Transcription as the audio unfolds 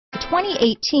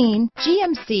2018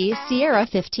 GMC Sierra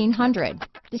 1500.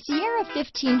 The Sierra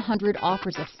 1500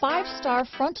 offers a 5-star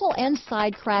frontal and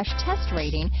side crash test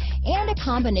rating and a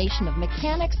combination of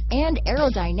mechanics and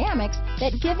aerodynamics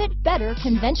that give it better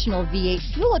conventional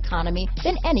V8 fuel economy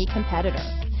than any competitor.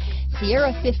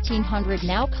 Sierra 1500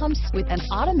 now comes with an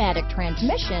automatic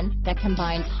transmission that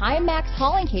combines high max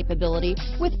hauling capability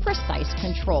with precise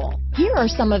control. Here are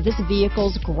some of this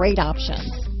vehicle's great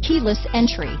options: keyless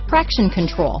entry, traction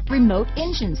control, remote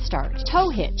engine start, tow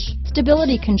hitch,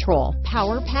 stability control,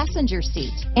 power passenger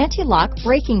seat, anti-lock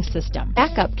braking system,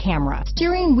 backup camera,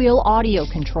 steering wheel audio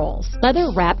controls,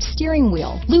 leather-wrapped steering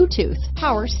wheel, Bluetooth,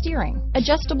 power steering,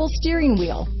 adjustable steering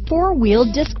wheel, 4-wheel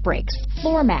disc brakes,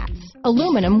 floor mats,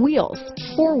 aluminum wheels,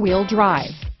 4-wheel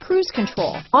drive, cruise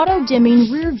control,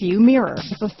 auto-dimming rear view mirror.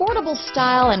 If affordable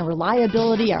style and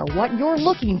reliability are what you're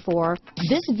looking for,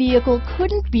 this vehicle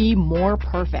couldn't be more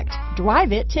perfect.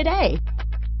 Drive it today.